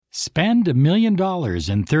Spend $1 million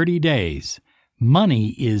in 30 days. Money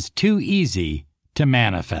is too easy to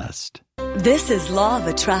manifest. This is Law of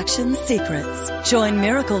Attraction Secrets. Join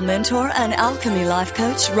Miracle Mentor and Alchemy Life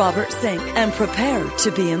Coach Robert Zink and prepare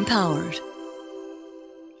to be empowered.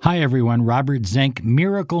 Hi everyone, Robert Zink,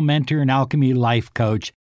 Miracle Mentor and Alchemy Life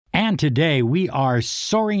Coach. And today we are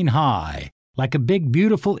soaring high like a big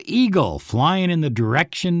beautiful eagle flying in the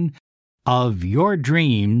direction of your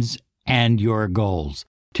dreams and your goals.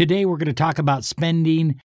 Today we're going to talk about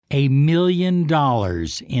spending $1 million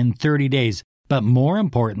in 30 days. But more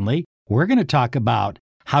importantly, we're going to talk about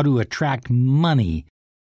how to attract money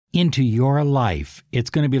into your life. It's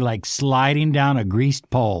going to be like sliding down a greased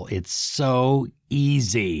pole. It's so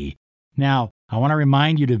easy. Now, I want to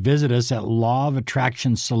remind you to visit us at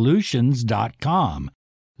lawofattractionsolutions.com.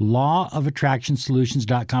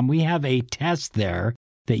 lawofattractionsolutions.com. We have a test there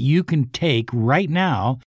that you can take right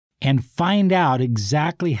now and find out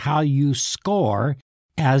exactly how you score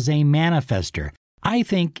as a manifester. I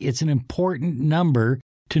think it's an important number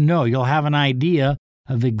to know. You'll have an idea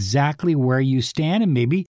of exactly where you stand and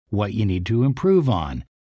maybe what you need to improve on.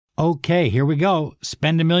 Okay, here we go.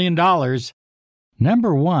 Spend $1 million.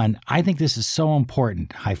 Number one, I think this is so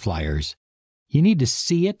important, high flyers. You need to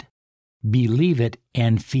see it, believe it,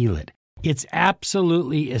 and feel it. It's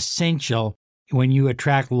absolutely essential when you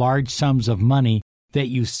attract large sums of money that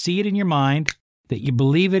you see it in your mind, that you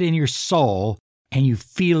believe it in your soul, and you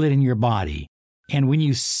feel it in your body. And when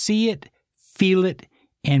you see it, feel it,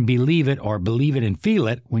 and believe it, or believe it and feel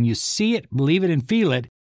it, when you see it, believe it, and feel it,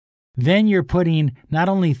 then you're putting not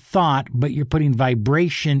only thought, but you're putting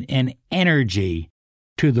vibration and energy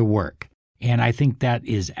to the work. And I think that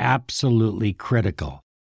is absolutely critical.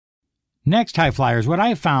 Next, high flyers, what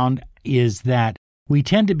I found is that we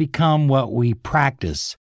tend to become what we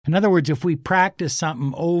practice. In other words, if we practice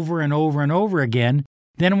something over and over and over again,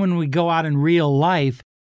 then when we go out in real life,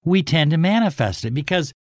 we tend to manifest it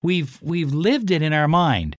because we've lived it in our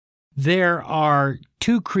mind. There are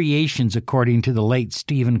two creations, according to the late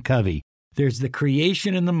Stephen Covey. There's the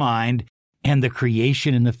creation in the mind and the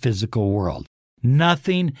creation in the physical world.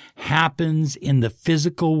 Nothing happens in the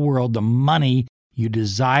physical world, the money you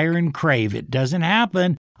desire and crave. It doesn't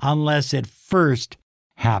happen unless it first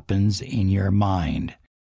happens in your mind.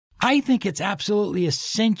 I think it's absolutely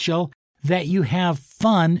essential that you have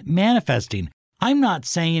fun manifesting. I'm not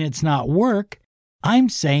saying it's not work. I'm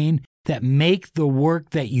saying that make the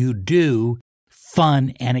work that you do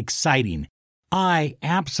fun and exciting. I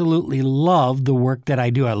absolutely love the work that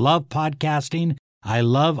I do. I love podcasting. I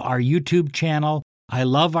love our YouTube channel. I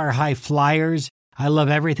love our high flyers. I love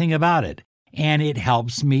everything about it. And it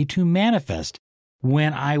helps me to manifest.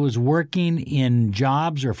 When I was working in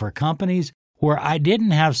jobs or for companies where I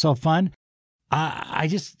didn't have so fun, I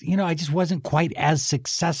just wasn't quite as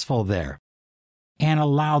successful there. And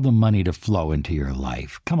allow the money to flow into your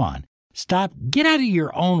life. Come on, stop, get out of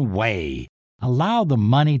your own way. Allow the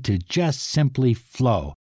money to just simply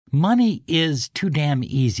flow. Money is too damn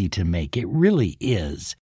easy to make. It really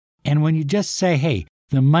is. And when you just say, hey,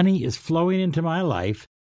 the money is flowing into my life,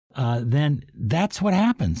 then that's what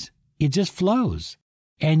happens. It just flows.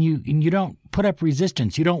 And you don't put up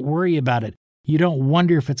resistance. You don't worry about it. You don't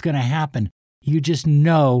wonder if it's going to happen. You just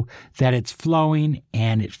know that it's flowing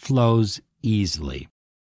and it flows easily.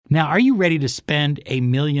 Now, are you ready to spend $1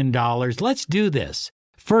 million? Let's do this.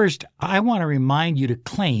 First, I want to remind you to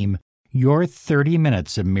claim your 30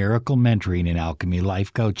 minutes of miracle mentoring and alchemy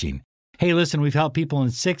life coaching. Hey, listen, we've helped people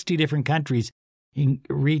in 60 different countries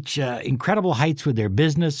reach incredible heights with their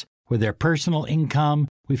business, with their personal income.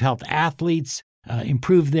 We've helped athletes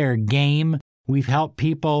improve their game. We've helped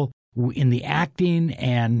people in the acting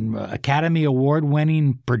and Academy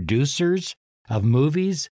Award-winning producers of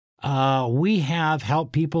movies. We have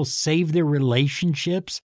helped people save their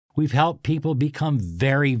relationships. We've helped people become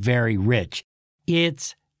very, very rich.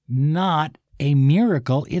 It's not a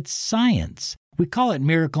miracle, it's science. We call it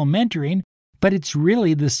miracle mentoring, but it's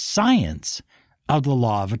really the science of the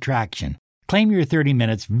law of attraction. Claim your 30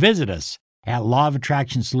 minutes. Visit us at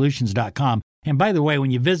lawofattractionsolutions.com. And by the way,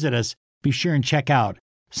 when you visit us, be sure and check out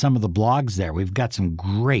some of the blogs there. We've got some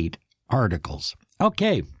great articles.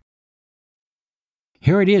 Okay.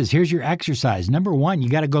 Here it is. Here's your exercise. Number one, you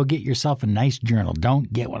got to go get yourself a nice journal.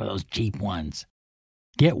 Don't get one of those cheap ones.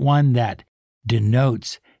 Get one that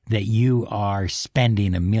denotes that you are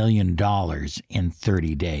spending $1 million in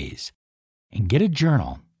 30 days. And get a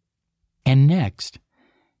journal. And next,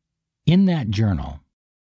 in that journal,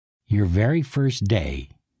 your very first day,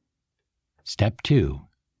 step 2,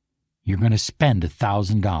 you're going to spend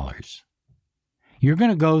 $1,000. You're going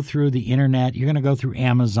to go through the internet. You're going to go through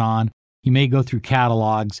Amazon You may go through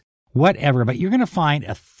catalogs, whatever, but you're going to find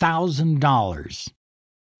 $1,000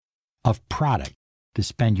 of product to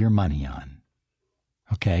spend your money on.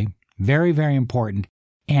 Okay? Very, very important.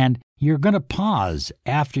 And you're going to pause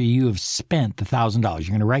after you have spent the $1,000. You're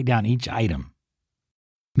going to write down each item.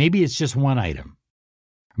 Maybe it's just one item.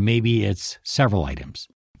 Maybe it's several items.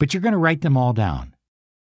 But you're going to write them all down.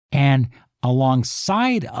 And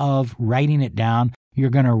alongside of writing it down, you're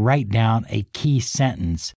going to write down a key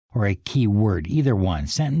sentence or a key word, either one,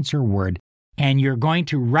 sentence or word. And you're going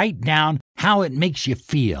to write down how it makes you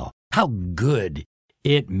feel, how good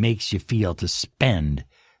it makes you feel to spend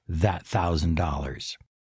that $1,000.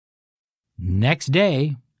 Next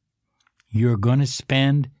day, you're going to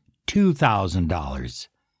spend $2,000.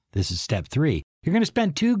 This is step 3. You're going to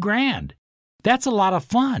spend $2,000. That's a lot of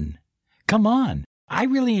fun. Come on. I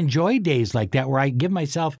really enjoy days like that where I give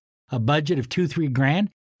myself a budget of $2,000-3,000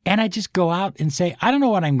 and I just go out and say, I don't know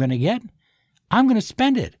what I'm going to get. I'm going to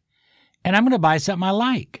spend it and I'm going to buy something I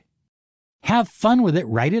like. Have fun with it.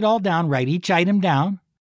 Write it all down. Write each item down.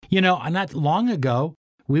 You know, not long ago,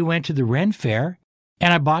 we went to the Ren Fair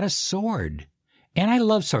and I bought a sword. And I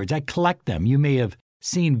love swords. I collect them. You may have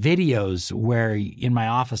seen videos where in my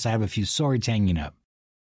office I have a few swords hanging up.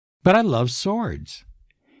 But I love swords.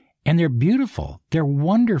 And they're beautiful. They're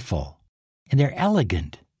wonderful. And they're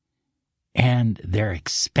elegant. And they're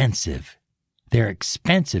expensive. They're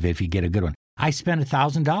expensive if you get a good one. I spent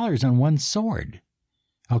 $1,000 on one sword.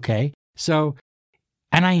 Okay? So,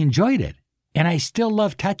 and I enjoyed it. And I still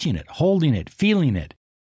love touching it, holding it, feeling it.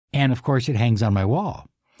 And of course, it hangs on my wall.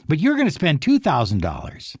 But you're going to spend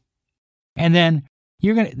 $2,000. And then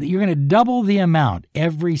you're going to double the amount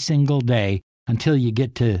every single day until you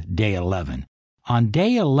get to day 11. On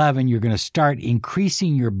day 11, you're going to start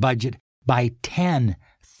increasing your budget by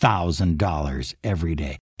 $10,000 every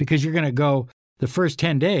day. Because you're going to go, the first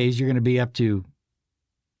 10 days, you're going to be up to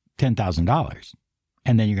 $10,000.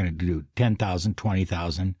 And then you're going to do 10,000,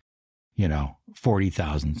 20,000,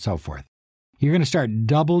 40,000, so forth. You're going to start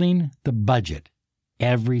doubling the budget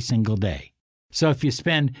every single day. So if you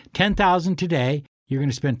spend $10,000 today, you're going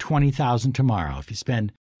to spend $20,000 tomorrow. If you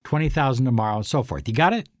spend $20,000 tomorrow, so forth. You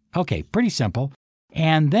got it? Okay, pretty simple.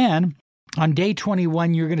 And then on day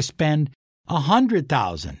 21, you're going to spend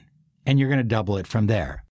 $100,000, and you're going to double it from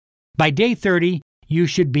there. By day 30, you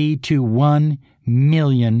should be to $1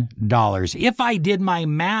 million. If I did my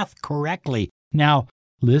math correctly. Now,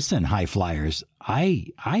 listen, high flyers,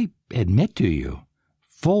 I admit to you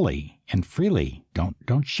fully and freely,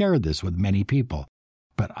 don't share this with many people,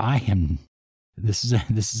 but this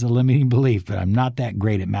is a limiting belief, but I'm not that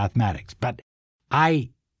great at mathematics. But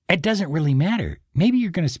it doesn't really matter. Maybe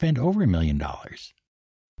you're going to spend over $1 million,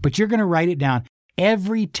 but you're going to write it down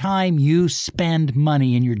every time you spend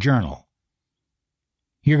money in your journal.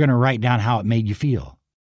 You're going to write down how it made you feel.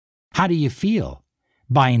 How do you feel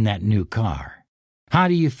buying that new car? How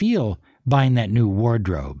do you feel buying that new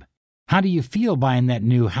wardrobe? How do you feel buying that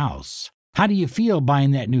new house? How do you feel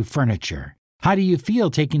buying that new furniture? How do you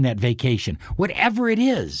feel taking that vacation? Whatever it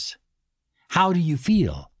is, how do you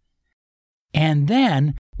feel? And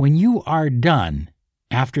then when you are done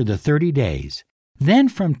after the 30 days, then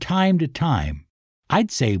from time to time,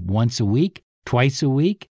 I'd say once a week, twice a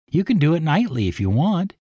week, you can do it nightly if you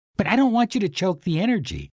want, but I don't want you to choke the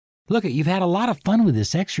energy. Look, you've had a lot of fun with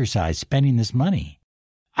this exercise, spending this money.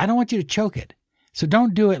 I don't want you to choke it. So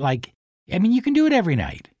don't do it you can do it every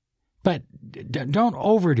night, but don't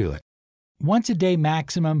overdo it. Once a day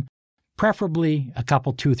maximum, preferably a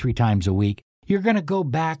couple, 2-3 times a week, you're going to go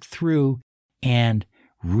back through and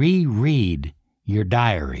reread your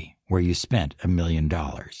diary where you spent $1 million.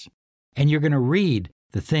 And you're going to read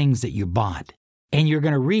the things that you bought. And you're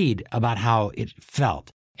going to read about how it felt.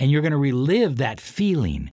 And you're going to relive that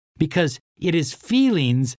feeling because it is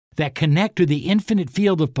feelings that connect to the infinite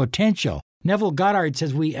field of potential. Neville Goddard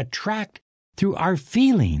says we attract through our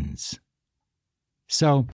feelings.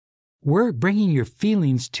 So we're bringing your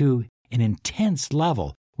feelings to an intense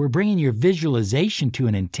level. We're bringing your visualization to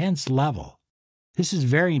an intense level. This is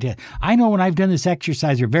very intense. I know when I've done this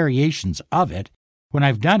exercise or variations of it, when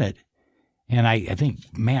I've done it, and I think,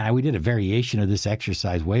 we did a variation of this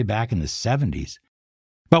exercise way back in the 70s.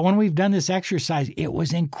 But when we've done this exercise, it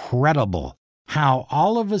was incredible how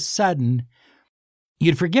all of a sudden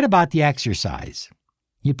you'd forget about the exercise.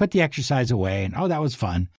 You'd put the exercise away and, that was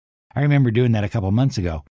fun. I remember doing that a couple months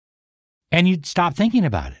ago. And you'd stop thinking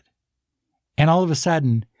about it. And all of a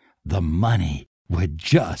sudden, the money would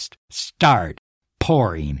just start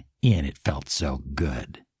pouring in. It felt so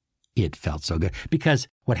good. It felt so good. Because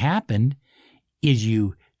what happened is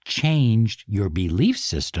you changed your belief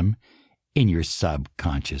system in your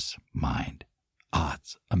subconscious mind.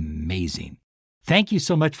 It's amazing. Thank you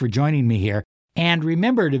so much for joining me here. And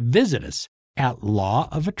remember to visit us at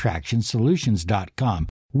lawofattractionsolutions.com.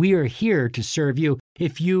 We are here to serve you.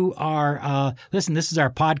 If you are, listen, this is our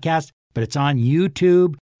podcast, but it's on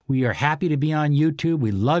YouTube. We are happy to be on YouTube.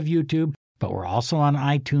 We love YouTube, but we're also on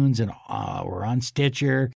iTunes, and we're on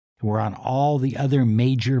Stitcher. We're on all the other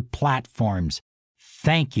major platforms.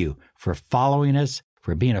 Thank you for following us,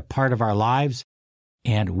 for being a part of our lives,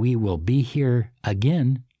 and we will be here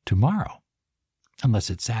again tomorrow, unless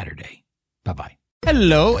it's Saturday. Bye-bye.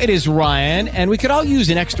 Hello, it is Ryan, and we could all use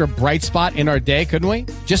an extra bright spot in our day, couldn't we?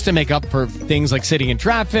 Just to make up for things like sitting in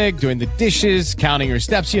traffic, doing the dishes, counting your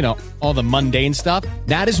steps, you know, all the mundane stuff.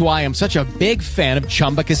 That is why I'm such a big fan of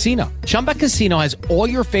Chumba Casino. Chumba Casino has all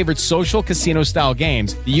your favorite social casino-style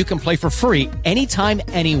games that you can play for free anytime,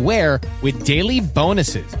 anywhere with daily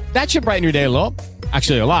bonuses. That should brighten your day a little.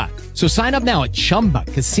 Actually, a lot. So sign up now at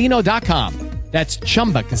ChumbaCasino.com. That's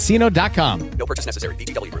ChumbaCasino.com. No purchase necessary.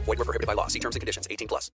 VGW Group. Void where prohibited by law. See terms and conditions. 18+.